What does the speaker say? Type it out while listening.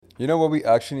You know what we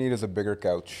actually need is a bigger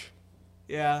couch.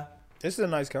 Yeah. This is a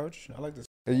nice couch. I like this.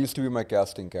 It used to be my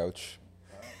casting couch.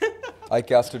 I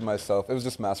casted myself. It was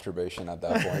just masturbation at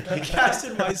that point. I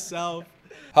casted myself.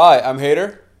 Hi, I'm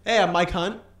Hader, Hey, I'm Mike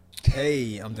Hunt.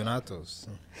 Hey, I'm Donatos.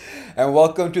 and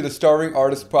welcome to the Starving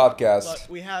Artist Podcast. Look,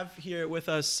 we have here with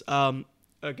us a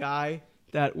guy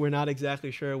that we're not exactly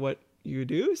sure what you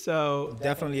do, so...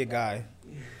 Definitely a guy.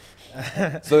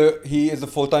 So he is a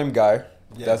full-time guy.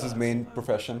 Yeah. That's his main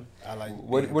profession. I like.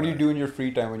 What being a do you guy. do in your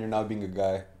free time when you're not being a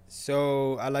guy?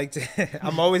 So I like to.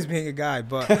 I'm always being a guy,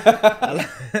 but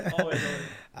Always.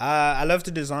 I love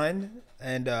to design,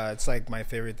 and it's like my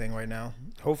favorite thing right now.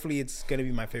 Hopefully, it's gonna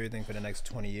be my favorite thing for the next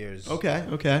 20 years. Okay.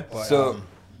 But, So-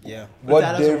 yeah. But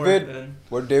that doesn't work, then.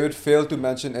 What David failed to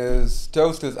mention is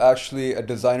Toast is actually a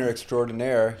designer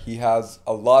extraordinaire. He has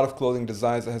a lot of clothing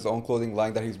designs and his own clothing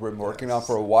line that he's been working on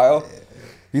for a while.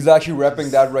 He's actually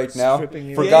repping that right now. Stripping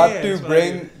you. Forgot Yeah, to that's what I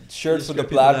bring do. shirts for the strip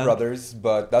people Plaid down. brothers,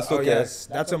 but that's Oh okay. yes,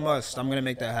 that's a must. I'm gonna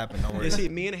make that happen. Don't worry. You see,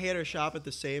 me and Hader shop at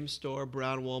the same store,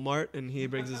 Brown Walmart, and he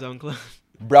brings his own clothes.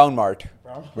 Brown Mart,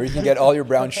 where you can get all your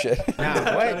brown shit. Nah,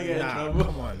 Trying what? to get in Nah, trouble.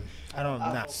 come on. I don't.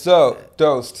 Nah. So,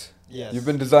 Toast, Yes. you've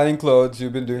been designing clothes.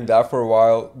 You've been doing that for a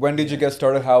while. When did you get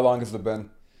started? How long has it been?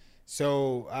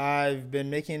 So I've been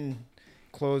making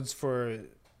clothes for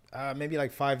maybe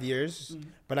like 5 years,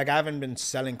 but like I haven't been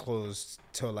selling clothes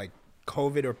till like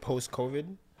COVID or post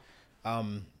COVID.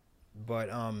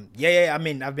 Yeah. I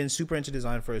mean, I've been super into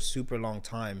design for a super long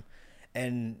time,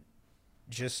 and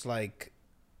just like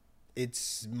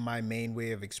it's my main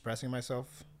way of expressing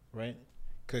myself, right?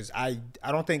 Because I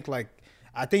don't think like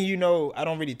I think I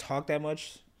don't really talk that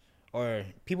much, or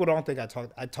people don't think I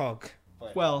talk. I talk.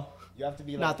 But Well, you have to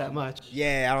be like, not that much.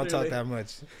 yeah, I don't Clearly. talk that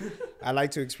much. I like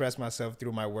to express myself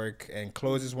through my work, and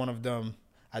clothes is one of them.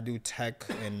 I do tech,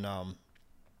 and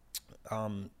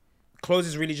clothes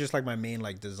is really just like my main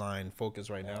like design focus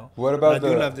right now. What But about I do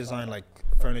the- love design, like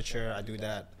furniture. I do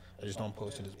that. I just don't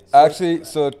post it. Actually,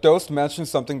 so Toast mentioned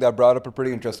something that brought up a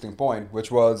pretty interesting point, which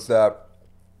was that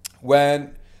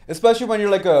especially when you're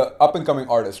like a up and coming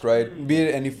artist, right? Be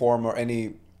it any form or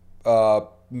any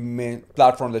main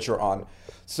platform that you're on.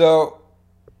 So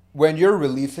when you're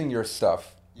releasing your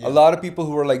stuff, Yeah. a lot of people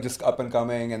who are like just up and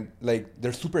coming and like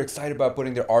they're super excited about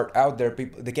putting their art out there.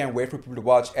 People they can't wait for people to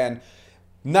watch, and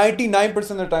 99%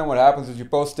 of the time what happens is you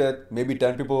post it, maybe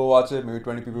 10 people will watch it, maybe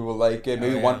 20 people will like it,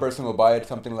 maybe yeah. one person will buy it,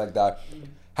 something like that.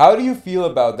 How do you feel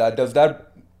about that? Does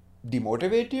that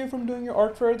demotivate you from doing your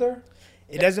art further?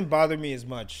 It doesn't bother me as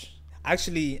much.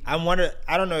 Actually, I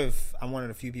don't know if I'm one of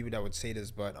the few people that would say this,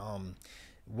 but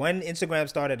when Instagram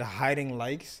started hiding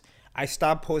likes, I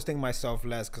stopped posting myself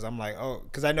less because I'm like,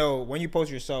 because I know when you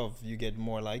post yourself, you get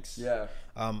more likes. Yeah.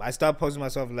 I stopped posting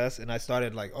myself less, and I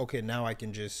started like, okay, now I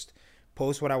can just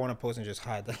post what I want to post and just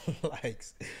hide the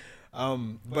likes.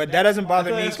 But that doesn't I bother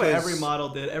feel like me. that's what 'cause- every model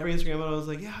did. Every Instagram model was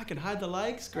like, yeah, I can hide the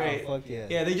likes. Great. Oh, fuck yeah.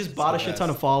 Yeah, they just bought a So shit ton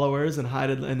yes. of followers and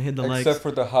hid the likes. Except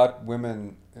for the hot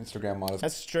women Instagram models.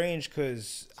 That's strange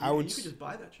because Yeah, you could just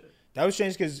buy that shit. That was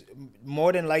strange because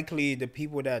more than likely the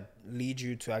people that lead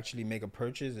you to actually make a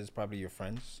purchase is probably your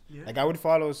friends. Yeah. Like I would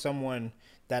follow someone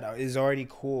that is already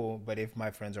cool, but if my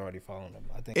friends are already following them,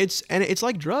 I think It's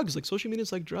like drugs. Like social media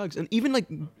is like drugs, and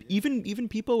even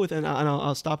people with and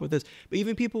I'll stop with this, but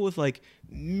even people with like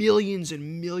millions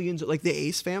and millions, like the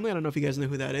Ace family. I don't know if you guys know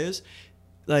who that is.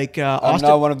 Like I'm Austin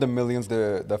not one of the millions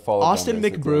that follow Austin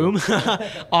them, basically.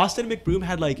 McBroom. Austin McBroom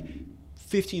had like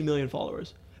 15 million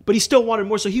followers, but he still wanted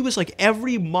more. So he was like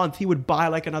every month he would buy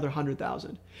like another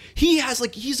 100,000. He's a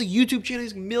YouTube channel.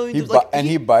 He's millions. He of, like,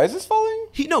 he buys his following?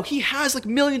 he has like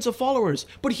millions of followers,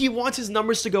 but he wants his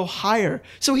numbers to go higher.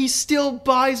 So he still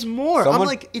buys more. I'm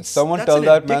like, someone that's tell an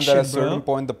that man that at a addiction, bro. certain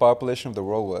point the population of the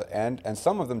world will end, and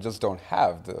some of them just don't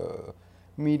have the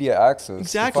media access. to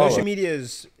Exactly. follow. social media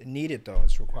is needed though.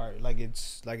 It's required. Like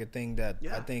it's like a thing that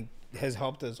Yeah. I think has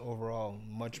helped us overall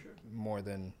much more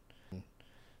than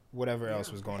whatever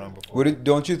else was going on before.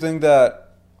 Don't you think that,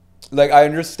 like, I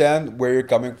understand where you're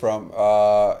coming from,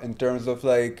 in terms of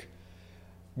like,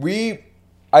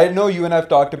 I know you and I've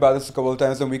talked about this a couple of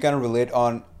times, and we kind of relate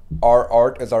on our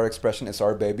art as our expression, as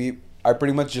our baby. I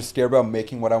pretty much just care about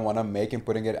making what I want to make and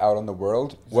putting it out on the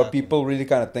world. What Exactly. people really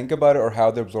kind of think about it or how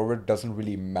they absorb it doesn't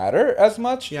really matter as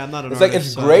much. Yeah, I'm not an It's like, artist,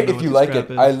 it's so I great don't know if you what like this it.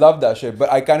 crap I is. love that shit,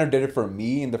 but I kind of did it for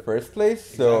me in the first place.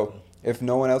 So Exactly. if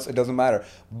no one else, it doesn't matter.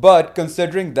 But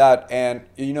considering that, and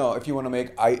if you want to make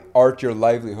art your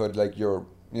livelihood, like your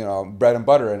bread and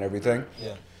butter and everything,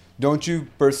 Yeah. don't you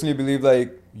personally believe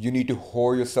like you need to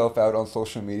whore yourself out on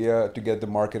social media to get the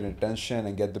market attention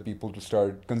and get the people to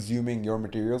start consuming your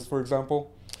materials, for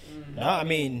example? No, I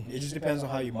mean it just depends on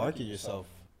how you market yourself.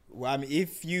 Well, I mean,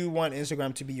 if you want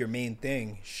Instagram to be your main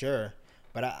thing, sure.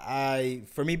 But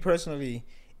for me personally,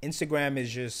 Instagram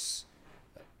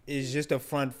is just a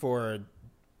front for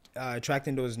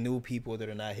attracting those new people that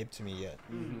are not hip to me yet.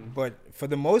 But for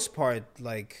the most part,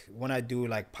 like when I do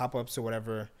like pop-ups or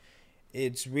whatever,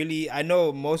 it's really, I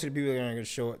know most of the people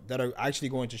that are actually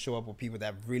going to show up with people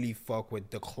that really fuck with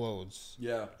the clothes.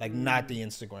 Yeah. Like not the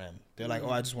Instagram. They're like, oh,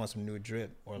 I just want some new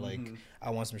drip, or like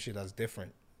I want some shit that's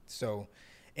different. So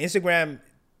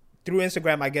through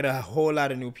Instagram, I get a whole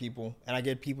lot of new people, and I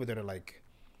get people that are like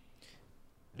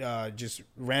just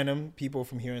random people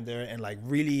from here and there, and like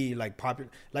really like popular.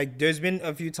 Like there's been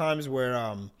a few times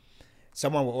where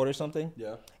someone will order something,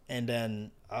 and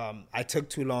then I took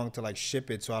too long to like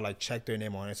ship it, so I like checked their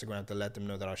name on Instagram to let them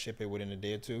know that I'll ship it within a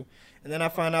day or two, and then I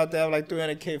found out they have like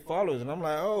 300K followers, and I'm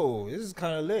like, oh, this is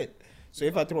kind of lit. So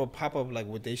if I throw a pop-up, like,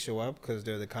 would they show up? Because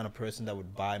they're the kind of person that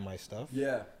would buy my stuff.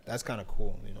 Yeah. That's kind of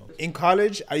cool, you know. In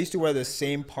college, I used to wear the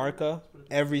same parka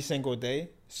every single day.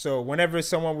 So whenever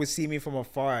someone would see me from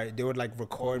afar, they would, like,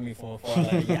 record me from afar.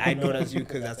 Like, yeah, I know that's you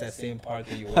because that's that same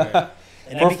parka you wear.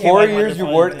 And For 4 years, you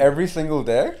wore it every single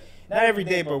day? Not every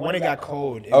day, but when it got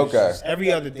cold, it was just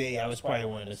every other day, I was probably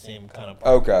wearing the same kind of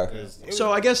parka. Okay.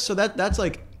 So I guess that's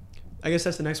like, I guess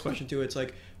that's the next question too. It's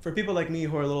like for people like me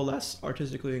who are a little less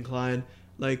artistically inclined,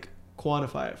 like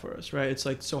quantify it for us, right? It's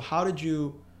like, so how did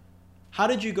you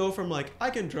go from like I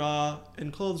can draw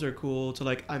and clothes are cool to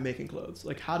like I'm making clothes?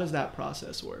 Like how does that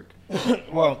process work?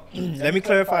 Well, let me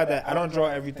clarify that I don't draw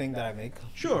everything that I make.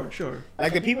 Sure.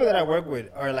 Like the people that I work with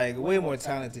are like way more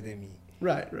talented than me.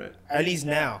 Right. At least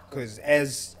now, because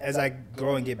as I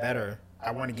grow and get better, I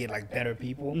want to get like better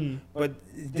people. But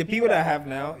the people that I have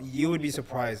now, you would be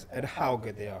surprised at how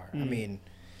good they are. I mean,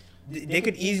 they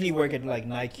could easily work at like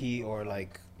Nike or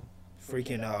like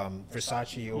freaking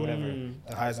Versace or whatever,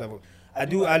 the highest level. I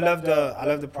love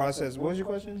the process. What was your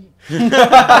question?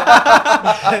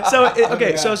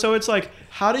 So it's like,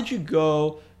 how did you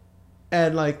go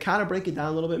and like kind of break it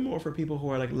down a little bit more for people who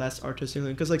are like less artistic,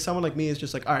 because like someone like me is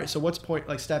just like, all right, so what's point,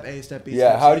 like step A, step B.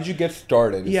 Yeah, how did you get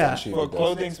started? Yeah, for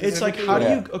clothing. It's like, how do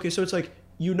you? Okay, so it's like,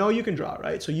 you know you can draw,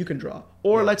 right? So you can draw,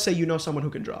 or let's say you know someone who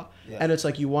can draw, and it's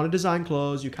like you want to design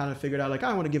clothes. You kind of figured out like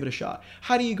I want to give it a shot.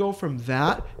 How do you go from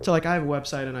that to like I have a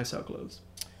website and I sell clothes?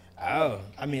 Oh,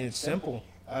 I mean it's simple.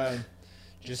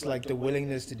 Just like the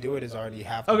willingness to do it is already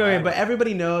half. Okay, but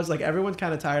everybody knows, like everyone's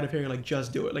kind of tired of hearing like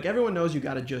just do it. Like everyone knows you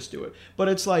got to just do it, but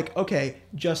it's like, okay,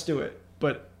 just do it,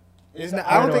 but it's not,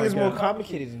 I don't think it's more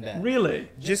complicated than that. Really?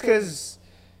 Just because,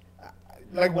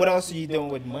 like, what else are you doing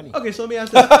with money? Okay, so let me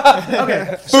ask this.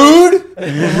 Okay, food,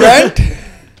 rent.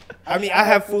 I mean, I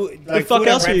have food. Like, the fuck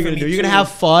else are you gonna do? You're gonna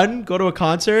have fun, go to a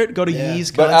concert, go to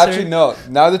Yee's concert. But actually, no.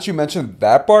 Now that you mentioned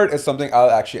that part, is something I'll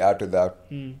actually add to that.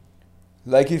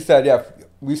 Like he said, yeah,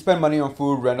 we spend money on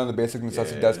food, rent on the basic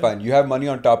necessities. That's fine. You have money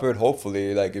on top of it.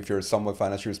 Hopefully, like if you're somewhat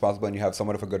financially responsible and you have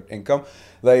somewhat of a good income,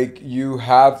 like you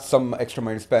have some extra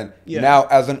money to spend. Now,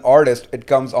 as an artist, it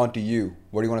comes onto you.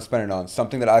 What do you want to spend it on?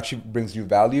 Something that actually brings you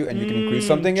value and you can increase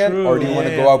something in, or do you want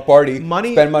to go out party,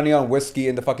 spend money on whiskey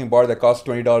in the fucking bar that costs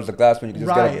 $20 a glass when you can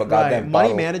just get a goddamn bottle?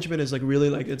 Money management is like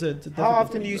really like it's a How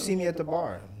often do you see me at the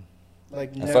bar?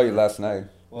 Like I saw you last night.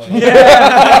 Well,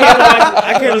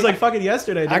 it was like fucking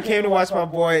yesterday. I came to watch my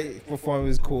boy perform. It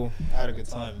was cool. I had a good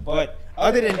time. But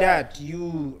other than that,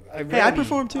 I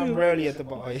performed too. I'm rarely at the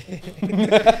bar.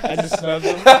 I just snubbed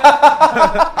him.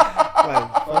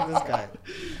 Like, fuck this guy.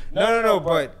 No.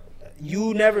 But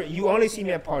you only see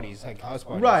me at parties, like house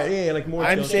parties. Right? Yeah, like more.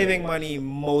 I'm saving money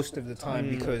most of the time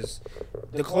because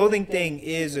the clothing thing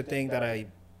is a thing that I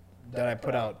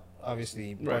put out,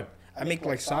 obviously. But I make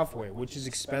like software, which is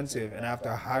expensive, and I have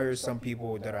to hire some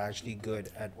people that are actually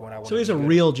good at what I want. So he's a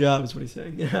real job, is what he's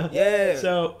saying. Yeah.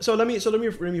 So let me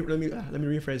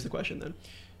rephrase the question then.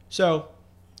 So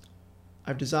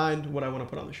I've designed what I want to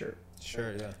put on the shirt.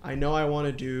 Sure. Yeah. I know I want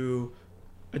to do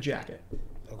a jacket.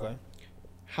 Okay.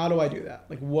 How do I do that?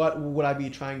 Like, what would I be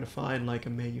trying to find? Like a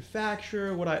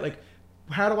manufacturer?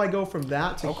 How do I go from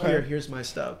that to here's my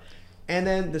stuff? And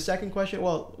then the second question,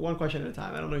 well, one question at a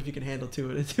time. I don't know if you can handle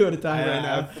two at a time right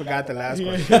now. I forgot the last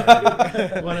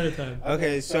question. One at a time.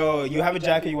 Okay, so you have a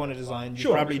jacket you want to design.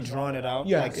 You've probably drawn it out.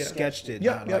 Sketched it.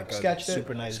 Sketched it.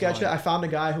 Super nice sketched it. I found a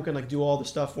guy who can like do all the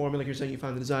stuff for me. Like you're saying, you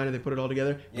found the designer, they put it all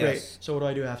together. Great. So what do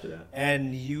I do after that?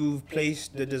 And you've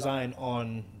placed the design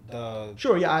on the...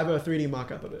 Sure, yeah, I have a 3D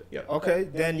mock-up of it. Yeah. Okay,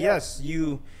 then yes,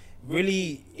 you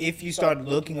really, if you start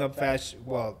looking up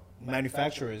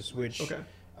manufacturers, which... Okay.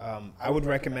 I would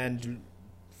recommend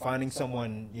finding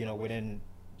someone, within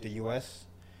the U.S.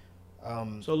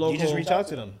 So local. You just reach out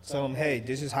to them. Tell them, hey,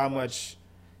 this is how much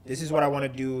this is what I want to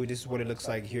do. This is what it looks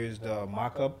like. Here's the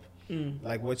mock-up.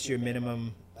 Like, what's your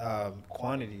minimum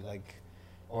quantity? Like,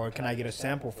 or can I get a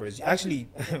sample first? Actually,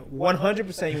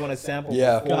 100% you want a sample.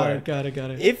 Yeah. Before. Got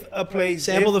it. If a place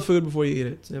Sample the food before you eat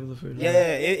it. Sample the food.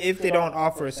 Yeah, if they don't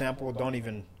offer a sample, don't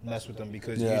even mess with them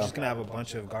because you're just gonna have a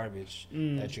bunch of garbage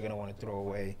that you're gonna want to throw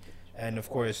away. And of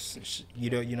course, you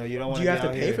don't want to. Do you have to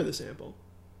pay for the sample?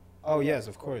 Oh yes,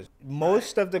 of course.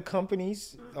 Most of the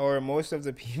companies or most of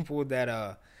the people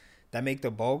that make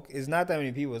the bulk is not that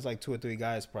many people. It's like 2 or 3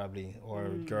 guys probably or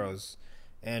girls,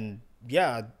 and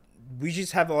yeah. We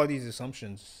just have all these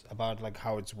assumptions about like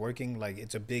how it's working. Like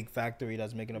it's a big factory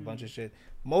that's making a bunch of shit.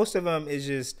 Most of them is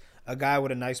just a guy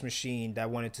with a nice machine that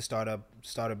wanted to start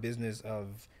a business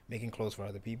of making clothes for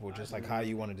other people, just like how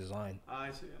you want to design.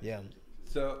 I see. Yeah.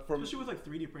 So from Especially with like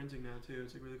 3D printing now too,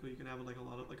 it's like really cool. You can have like a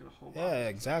lot of like a whole. Yeah,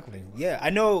 exactly. Yeah, I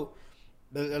know.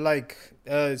 Like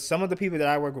some of the people that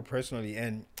I work with personally,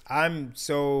 and I'm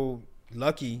so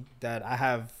lucky that I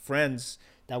have friends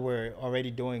that were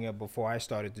already doing it before I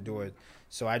started to do it.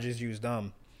 So I just used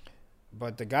them.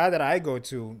 But the guy that I go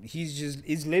to,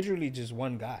 he's literally just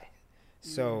one guy.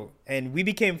 So, and we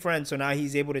became friends. So now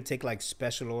he's able to take like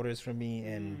special orders from me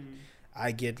and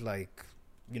I get like,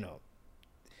 you know,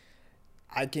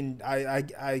 I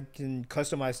can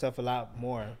customize stuff a lot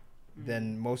more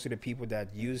than most of the people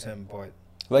that use him. But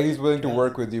like he's willing to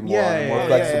work with you more on a more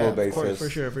flexible basis. Of course, for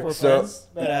sure. For so, friends,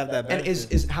 better have that And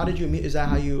benefit. is how did you meet? Is that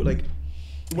how you like?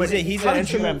 He's an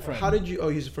Instagram friend. How did you? Oh,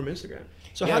 he's from Instagram.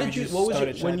 So Yeah, how we did you? just What was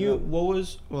started it when chatting you? up. What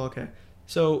was? Well, okay.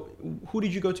 So who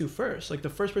did you go to first? Like the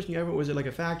first person you ever was it like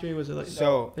a factory? Was it like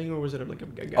So- thing or was it like a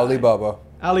guy? Alibaba.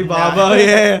 Alibaba,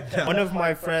 yeah. One of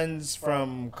my friends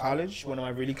from college, one of my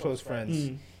really close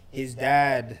friends, his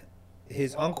dad,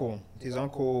 his uncle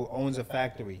owns a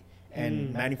factory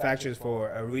and manufactures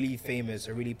for a really famous,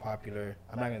 a really popular,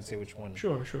 I'm not going to say which one.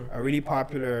 Sure. A really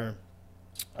popular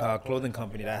clothing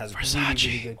company that has Versace.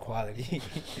 really good quality.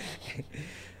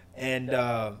 And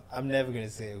I'm never going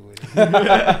to say it with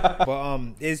but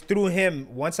it's through him.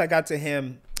 Once I got to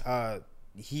him,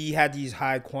 he had these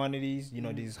high quantities, you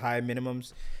know, these high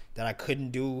minimums that I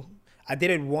couldn't do. I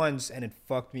did it once and it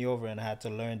fucked me over and I had to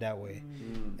learn that way.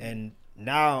 And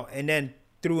then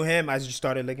through him, I just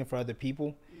started looking for other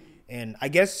people. And I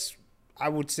guess I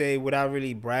would say, without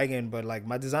really bragging, but like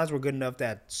my designs were good enough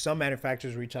that some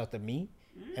manufacturers reach out to me.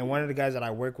 And one of the guys that I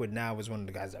work with now was one of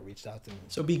the guys that reached out to me.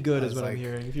 So be good I is was what I'm like-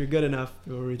 hearing. If you're good enough,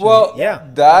 you'll reach Well, out. Yeah.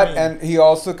 that I mean- and he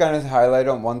also kind of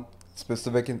highlighted on one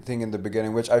specific thing in the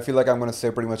beginning, which I feel like I'm going to say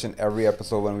pretty much in every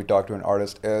episode when we talk to an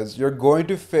artist, is you're going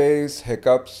to face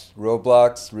hiccups,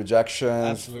 roadblocks, rejections,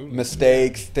 Absolutely.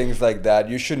 mistakes, things like that.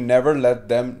 You should never let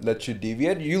them let you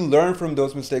deviate. You learn from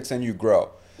those mistakes and you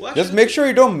grow. Well, Just actually- make sure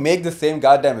you don't make the same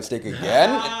goddamn mistake again.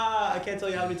 I can't tell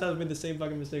you how many times I've made the same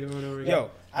fucking mistake over and over again.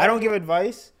 Yo, I don't give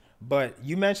advice, but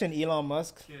you mentioned Elon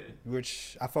Musk, Yeah.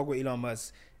 which I fuck with Elon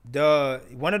Musk.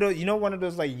 One of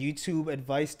those like YouTube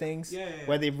advice things Yeah.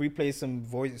 where they replay some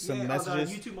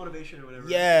messages. YouTube motivation or whatever.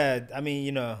 Yeah, I mean,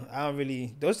 you know, I don't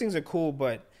really. Those things are cool,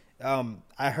 but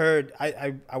I heard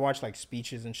I watch like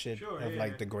speeches and shit Sure, of yeah,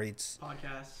 like yeah. the greats.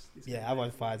 Podcasts. these Yeah, kind I of watch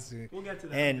things. fights too. We'll get to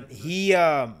that. And we'll get to he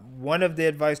one of the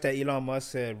advice that Elon Musk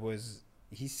said was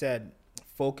he said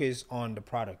focus on the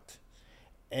product.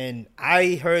 And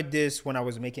I heard this when I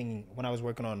was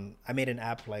working on, I made an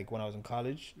app like when I was in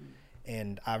college,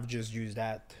 and I've just used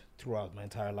that throughout my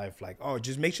entire life. Like, oh,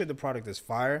 just make sure the product is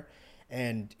fire,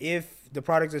 and if the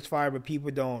product is fire but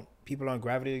people aren't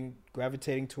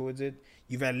gravitating towards it,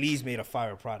 you've at least made a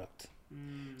fire product.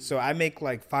 So I make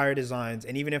like fire designs,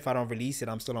 and even if I don't release it,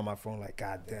 I'm still on my phone like,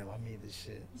 God damn, I made this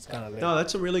shit. It's kind of lit. No,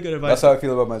 that's some really good advice. That's how I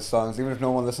feel about my songs. Even if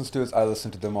no one listens to it, I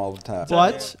listen to them all the time.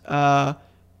 But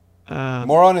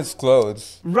More on his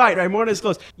clothes. right, more on his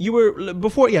clothes. You were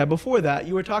before that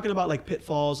you were talking about like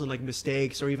pitfalls and like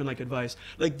mistakes or even like advice.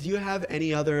 Like, do you have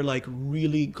any other like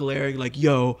really glaring like,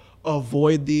 yo,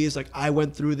 avoid these? Like, I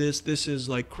went through this. This is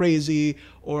like crazy.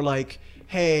 Or like,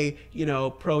 hey, you know,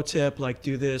 pro tip, like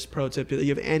do this. Pro tip. Do that.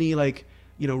 You have any like,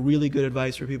 you know, really good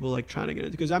advice for people like trying to get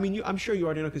into? Because I mean, I'm sure you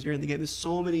already know because you're in the game. There's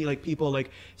so many like people like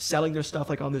selling their stuff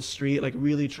like on the street, like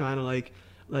really trying to like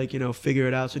you know, figure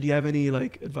it out. So do you have any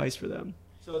like advice for them?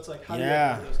 So it's like, how do you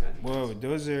Yeah. get those kinds of Whoa,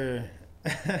 those are.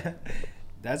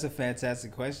 That's a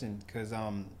fantastic question because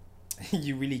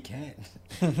you really can't.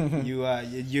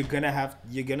 You're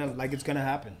gonna like it's gonna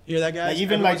happen. You hear that, guys? Like,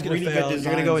 even, Everyone's like, gonna really good fail.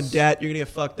 You're gonna go in designs. debt. You're gonna get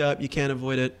fucked up. You can't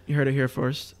avoid it. You heard it here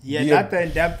first. Yeah, Yeah. not the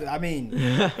in depth. I mean,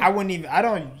 I wouldn't even. I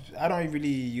don't really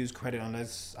use credit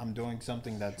unless I'm doing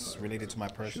something that's related to my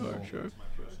personal. Sure.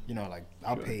 You know, like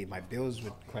I'll pay my bills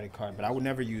with credit card, but I would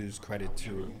never use credit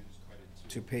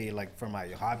to pay like for my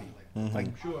hobby, Mm-hmm.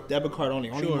 like debit card only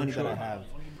money that I have.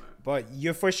 But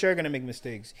you're for sure gonna make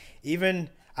mistakes. Even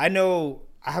I know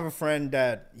I have a friend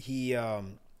that he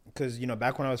because you know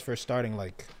back when I was first starting,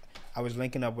 like I was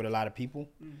linking up with a lot of people,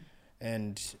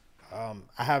 and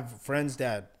I have friends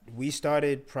that we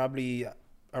started probably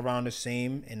around the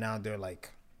same, and now they're like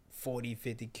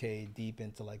 40-50K deep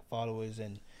into like followers,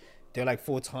 and they're like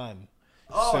full time.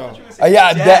 Oh, So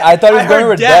yeah, I thought he was going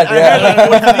with debt. I Yeah. heard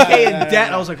like 50K in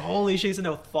debt. I was like, holy shit, he's in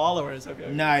there with followers.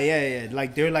 Okay. nah, yeah,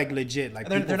 like they're like legit. Like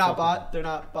They're people not fuck with them. they're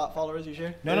not bot followers. You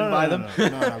sure? No, You no, didn't no, buy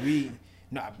no, them.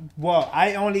 no. Well,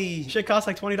 I only Shit costs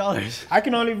like $20. I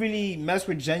can only really mess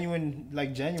with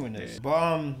genuineness.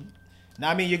 But nah,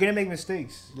 I mean you're gonna make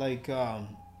mistakes. Like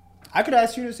I could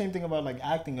ask you the same thing about like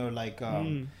acting or like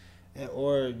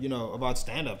or you know about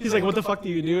stand up. He's like, what the fuck do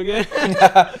you do again?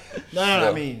 No,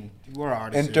 I mean we're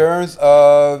artists. In terms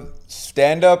of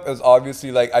stand up, is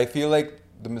obviously like I feel like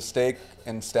the mistake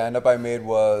in stand up I made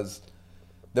was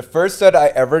the first set I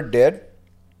ever did.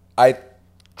 I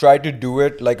tried to do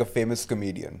it like a famous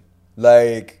comedian,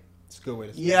 like. It's a good way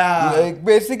to say Yeah. Like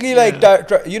basically, Yeah.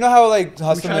 like you know how like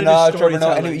Hassan try to do Minaj, Trevor Noah,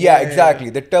 storytelling. anyway, Yeah, yeah, yeah, exactly.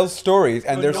 yeah. They tell stories,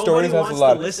 and But their nobody stories has a wants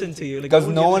lot. to listen to you like, Because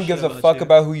no one a gives shit a fuck you.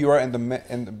 about who you are in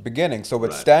the beginning. So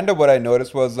with Right. stand up, what I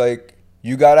noticed was like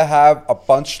you gotta have a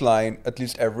punchline at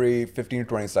least every 15 to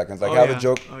 20 seconds. Like Oh, have yeah. a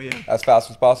joke Oh, yeah. as fast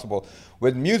as possible.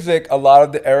 With music, a lot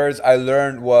of the errors I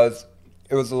learned was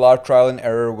it was a lot of trial and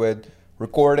error with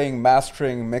recording,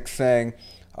 mastering, mixing,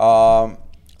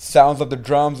 sounds of the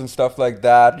drums and stuff like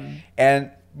that,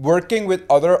 and working with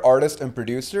other artists and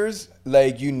producers.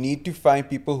 Like you need to find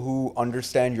people who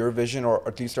understand your vision or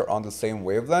at least are on the same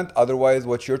wavelength. Otherwise,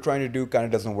 what you're trying to do kind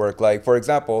of doesn't work. Like for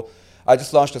example, I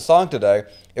just launched a song today.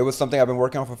 It was something I've been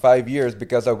working on for 5 years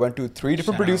because I went to 3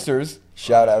 different producers.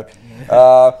 Shout out.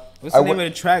 What's the name of the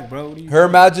track, bro? What are you Her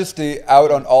doing? Majesty out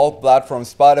on all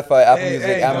platforms: Spotify, Apple Hey, Music,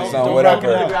 hey, Amazon, don't whatever.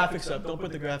 put the graphics up. Don't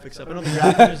put the graphics up. I know the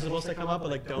graphics are supposed to come up, but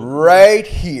like don't. Right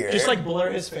here. Just like blur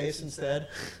his face instead.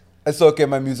 It's okay,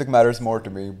 my music matters more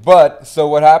to me. But so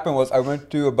what happened was I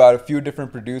went to about a few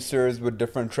different producers with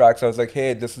different tracks. I was like,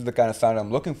 hey, this is the kind of sound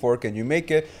I'm looking for. Can you make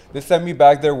it? They sent me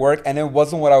back their work, and it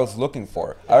wasn't what I was looking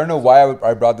for. I don't know why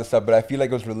I brought this up, but I feel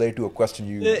like it was related to a question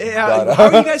you brought How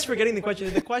are you up. guys forgetting the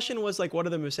question? The question was like, what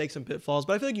are the mistakes and pitfalls?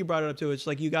 But I feel like you brought it up too. It's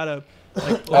like you gotta.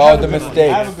 Like, Oh, the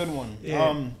mistakes. I have a good one.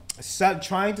 Yeah.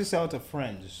 Trying to sell to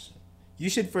friends.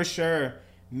 You should for sure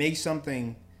make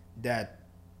something that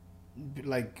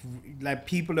like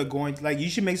people are going to, like you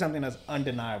should make something that's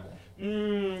undeniable.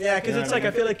 Yeah, because it's like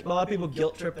I feel like a lot of people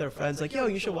guilt trip their friends. Like, yo,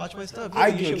 you should watch my stuff. Yo, I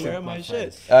you guilt should trip wear my my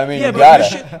shit. friends. I mean, Yeah, you but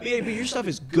gotta. but your stuff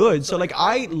is good. So like,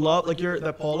 I love like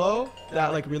that polo,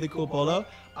 that like really cool polo.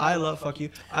 I love fuck you.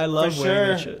 I love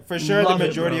wearing that shit. For sure, Love the it,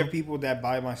 majority bro. of people that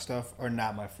buy my stuff are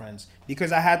not my friends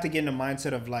because I had to get in the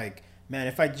mindset of like, man,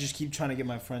 if I just keep trying to get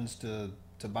my friends to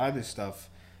buy this stuff,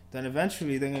 then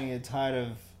eventually they're gonna get tired of.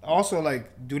 Also,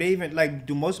 like, do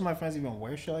most of my friends even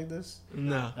wear shit like this?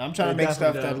 No, I'm trying to they make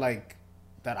stuff definitely don't.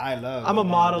 that I love. I'm a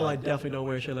model. I definitely don't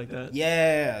wear shit like that.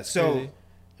 Yeah, so Crazy.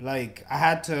 like I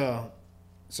had to.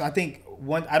 So I think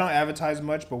I don't advertise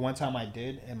much, but one time I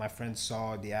did, and my friend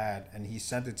saw the ad and he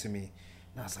sent it to me,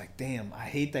 and I was like, damn, I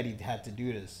hate that he had to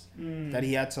do this. That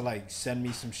he had to like send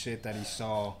me some shit that he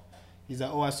saw. He's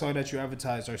like, oh, I saw that you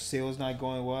advertised. Our sales not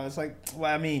going well. It's like,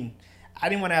 well, I mean, I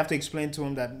didn't want to have to explain to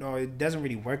him that no, it doesn't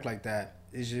really work like that.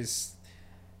 It's just,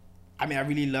 I mean, I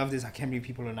really love this. I can't believe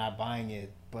people are not buying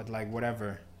it, but like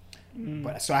whatever.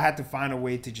 But so I had to find a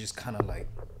way to just kind of like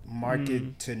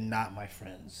market to not my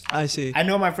friends. I see. I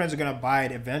know my friends are gonna buy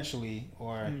it eventually,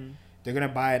 or they're gonna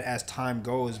buy it as time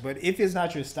goes. But if it's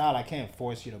not your style, I can't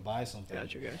force you to buy something.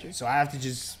 Gotcha. So I have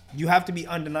to you have to be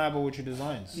undeniable with your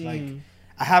designs. Like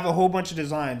I have a whole bunch of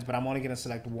designs, but I'm only gonna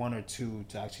select 1 or 2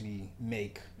 to actually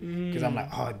make because I'm like,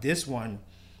 oh, this one.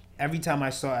 Every time I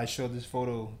showed this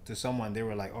photo to someone, they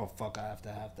were like, "Oh fuck, I have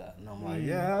to have that," and I'm like,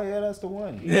 "Yeah, that's the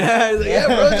one." Yeah, it's like, yeah,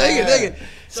 bro, take it.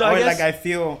 So or I guess, like I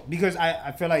feel because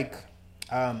I feel like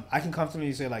I can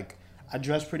comfortably say like I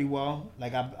dress pretty well.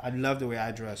 Like I love the way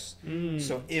I dress.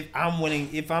 So if I'm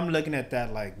looking at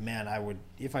that, like man,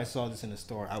 if I saw this in the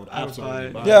store, I would absolutely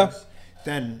buy Yeah. this.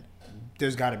 Then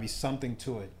there's got to be something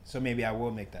to it. So maybe I will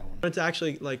make that one. I wanted to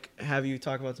actually like have you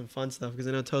talk about some fun stuff because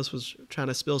I know Toast was trying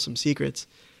to spill some secrets.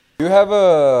 Do you have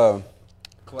a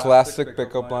classic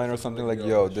pickup line or something like,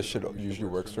 yo, this shit usually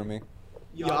works for me?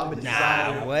 Yo, I'm a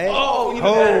designer. What? Oh, even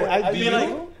better. I mean, do?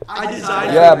 like, I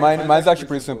designed. Yeah, mine's actually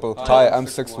pretty simple. Hi, I'm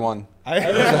 6'1".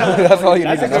 That's all you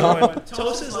need That's to a good know. one.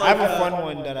 Toast is I like have a fun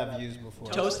one that I've used before.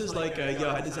 Toast is like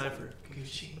yo, I designed for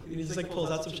Gucci. And he just like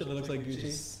pulls out some shit that looks like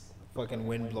Gucci. fucking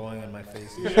wind blowing in my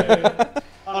face.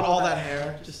 On all that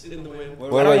hair, just in the wind.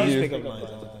 What Why don't about use you? pickup lines? I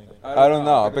don't think. I don't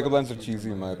know. Pickup lines are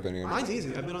cheesy in my opinion. Mine's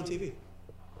easy. I've been on TV.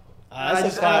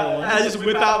 That's a fire one. I just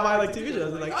whip out my like TV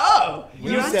shows. I'm like, oh,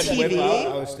 When you're you on said whip out, I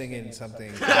TV. was thinking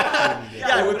something. Yeah,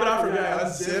 I whip it out from here. I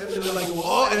unzip and then like,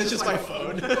 whoa, and it's just my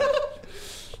phone.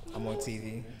 I'm on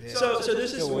TV. Yeah. So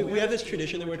there's this. We have this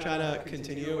tradition that we're trying to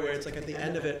continue, where it's like at the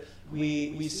end of it,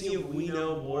 we see if we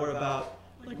know more about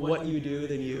like what you do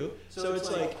than you. So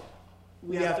it's like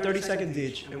we have 30 seconds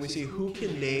each, and we see who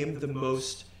can name the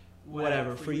most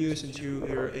whatever for you, since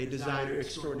you're a designer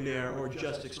extraordinaire or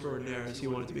just extraordinaire, as you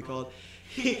want it to be called.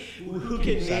 Who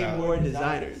can name more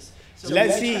designers? So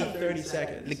Let's we each see. have 30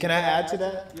 seconds. Can I add to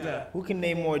that? Yeah. Who can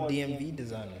name more DMV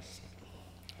designers?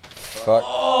 Fuck.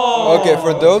 Okay,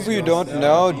 for those who don't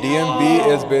know, DMV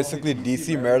is basically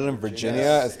DC, Maryland,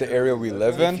 Virginia. It's the area we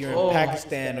live If in. you're in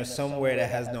Pakistan or somewhere that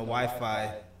has no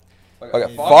Wi-Fi,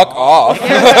 Okay, fuck off.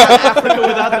 Africa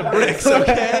without the bricks,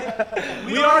 okay?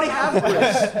 We already have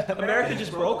bricks. America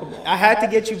just broke them all. I had to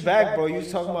get you back, bro. You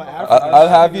was talking about Africa. I'll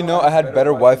have you know, I had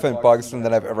better Wi-Fi in Pakistan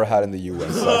than I've ever had in the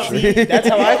U.S. Actually. That's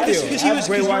how I feel. Because I you have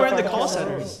great were in the Wi-Fi call in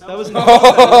Cameroon. centers. That was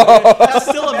that's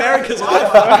still America's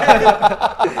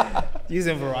Wi-Fi.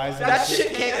 Using Verizon. That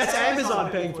shit can't. That's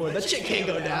Amazon paying for it. That shit can't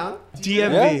go down.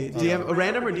 DMV,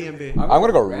 random or DMV? I'm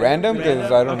gonna go random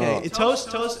because I don't Okay, know.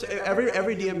 toast.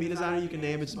 Every DMV designer you can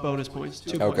name, it's bonus points.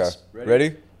 2 Okay, points.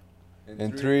 ready?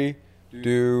 In 3,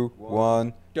 2,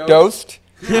 1. Toast.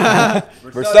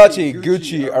 Versace,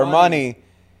 Gucci, Armani.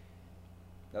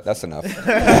 That's enough. You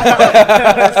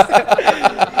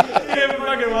didn't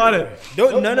fucking want it.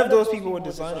 None of those people were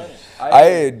designers.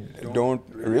 I don't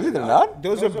really. They're not.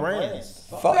 Those are brands.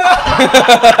 Fuck.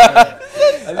 At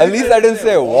least I didn't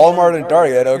say Walmart and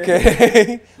Target.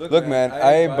 Okay. Look, man,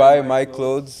 I buy my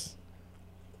clothes.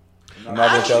 I'm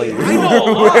not gonna tell you. I know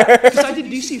a lot because I did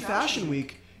DC Fashion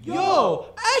Week. Yo,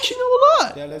 I actually know a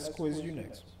lot. Yeah, let's quiz you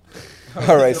next.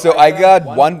 All right, so I got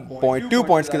 1 point, 2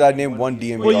 points because I named one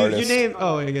DMV Well, you artist. name.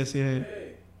 Oh, I guess yeah.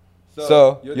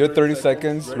 So you're 30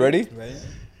 seconds. Ready?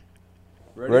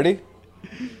 Ready?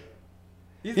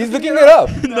 He's looking it up.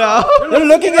 No, You're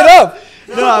looking it up.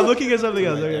 no, I'm looking at something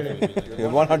else. Okay. You're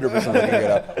 100% looking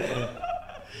it up.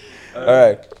 All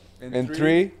right. In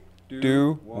 3,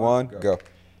 2, 1, go.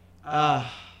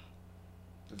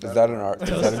 Is that an art? Is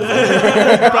that an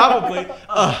Probably.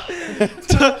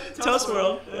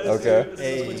 tWolrd. Okay.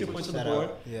 Let's put 2 points on the board.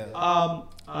 Yeah.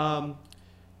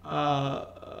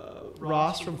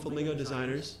 Ross from Flamingo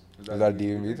Designers. Is that a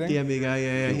DMV thing? DMV guy,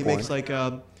 yeah. He makes like.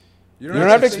 You don't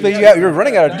have to explain. You're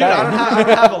running out of Dude, I don't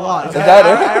time. have a lot. Is that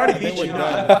it? I already beat you. No. I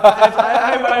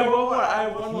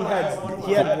have one more.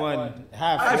 He had one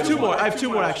half. I have two more. I have two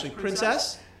more actually.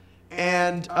 Princess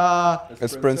and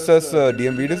Is Princess a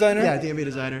DMV designer? yeah, DMV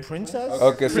designer. Princess?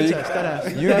 Okay, so Princess, that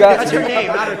ass. you got That's her name,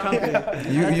 not her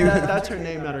company. you. That's her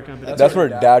name, not her company. That's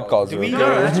what Dad calls her. we Okay?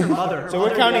 No, that's her mother. So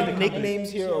we're counting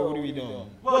nicknames here, or what are we doing?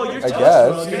 Well, your I toast guess.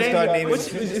 world. Your Start name. naming- What's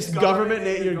is government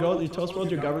name? Your toast world.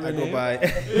 Your I government go name. by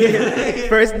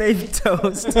first name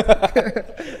Toast.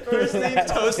 First name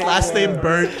toast, last name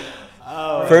burnt.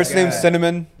 First name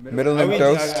Cinnamon, middle name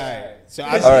Toast. Alright. So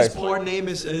His, All right. his porn name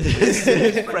is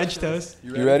French toast.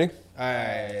 You ready?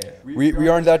 Alright. We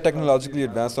aren't that technologically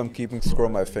advanced, so I'm keeping score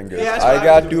on my fingers. Yeah, that's I what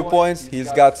got I'm 2 doing. points.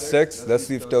 He's got 6. Let's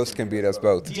see if Toast can beat us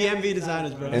both. DMV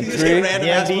designers, bro. In These 3, are random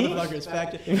ass DMV? motherfuckers.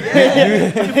 Fact.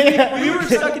 Yeah. We were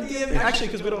stuck in DMV actually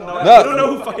because we don't know. We don't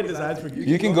know who fucking designs for you.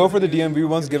 You can go for the DMV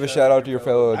ones. Give a shout out to your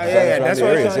fellow yeah, designers around that's the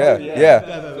what I was areas. trying to Yeah,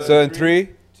 do, yeah. So in 3,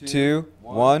 2,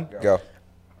 1, go.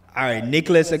 Alright,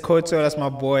 Nicholas Akoto, that's my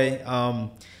boy.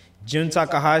 Jun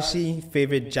Takahashi,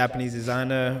 favorite Japanese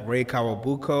designer. Rei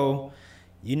Kawabuko.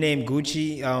 You name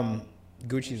Gucci.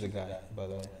 Gucci's a guy, by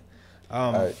the way.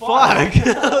 Alright, Fuck.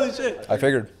 Holy shit. I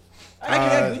figured.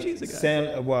 Gucci's a guy.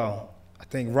 Sam, well, I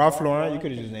think Ralph Lauren. You could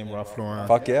have just named Ralph Lauren.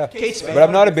 Fuck yeah. Kate Spade. But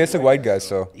I'm not a basic white guy,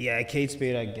 so. Yeah, Kate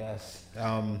Spade, I guess.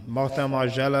 Martha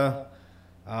Margiela.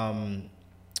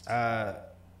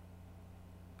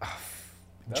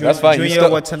 That's fine. You Junya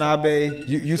still, Watanabe.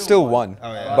 you still won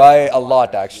yeah. by a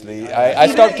lot, actually. I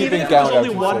stopped keeping Even if it was count. only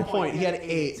after 1 six. point. He had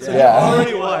 8. So Yeah. he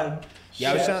already won.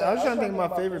 Yeah, I was trying to think of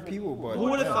my favorite people, but Who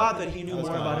would have thought that he knew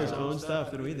more about his own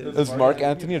stuff than we did? Is Mark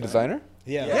Anthony a designer?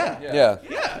 yeah. Yeah.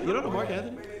 Yeah. You don't know Mark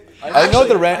Anthony? I know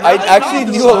the I actually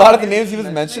knew a lot of the names he was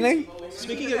mentioning.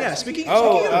 Speaking of, speaking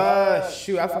Oh, of.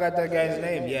 shoot, I forgot that guy's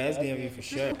name. Yeah, it's DMV for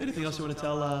sure. Anything else you want to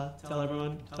tell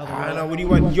everyone? Tell the I don't world? know. What do you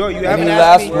want? Yo, you haven't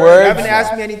last asked me. words? You haven't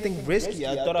asked me anything risky.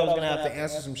 I thought I was gonna have to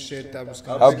answer some shit that was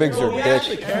How gonna. big's your We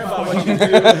actually dick? care about what you do.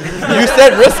 You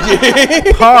said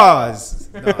risky. Pause.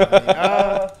 No, All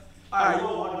right, you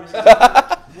want one.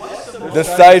 What's the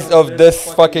size of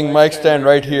this fucking mic stand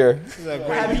right here. Like,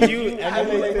 wait, you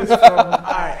emulate this from?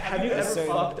 Alright, have you ever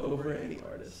fucked over any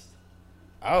artist?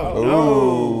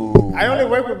 Oh no! I only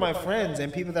work with my friends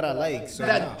and people that I like. So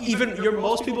That even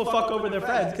most people fuck over their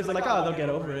friends because they're like, oh, they'll get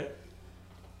over it.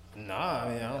 nah, I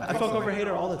mean, I fuck over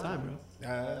hater all the time, bro.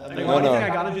 Like, No, why do you no. think I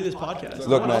gotta do this podcast? Look,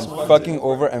 No one man, else wants fucking it.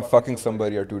 over and fucking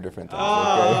somebody are two different things.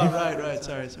 Oh, Okay. right.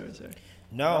 Sorry.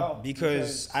 no,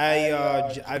 because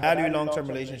I value long-term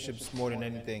relationships more than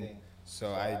anything.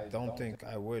 So I don't think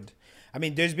I would. I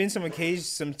mean, there's been some occasions,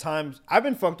 sometimes I've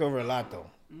been fucked over a lot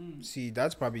though. See,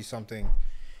 that's probably something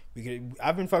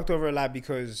I've been fucked over a lot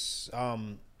because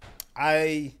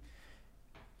I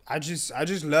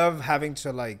just love having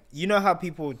to, like, you know how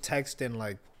people text and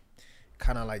like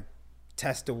kind of like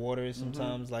test the waters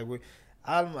sometimes. Like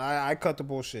I cut the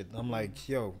bullshit. I'm like,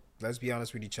 yo, let's be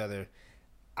honest with each other.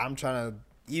 I'm trying to,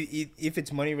 if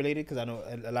it's money related, because I know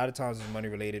a lot of times it's money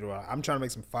related, or I'm trying to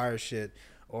make some fire shit,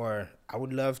 or I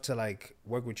would love to like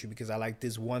work with you because I like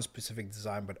this one specific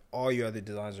design, but all your other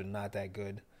designs are not that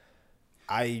good.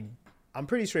 I'm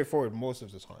pretty straightforward most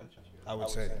of the time, I would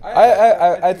say.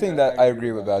 I think that I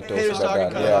agree with that. Haters About talking,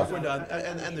 that. cut it Yeah. off, we're done.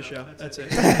 End the show. That's it.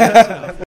 That's enough.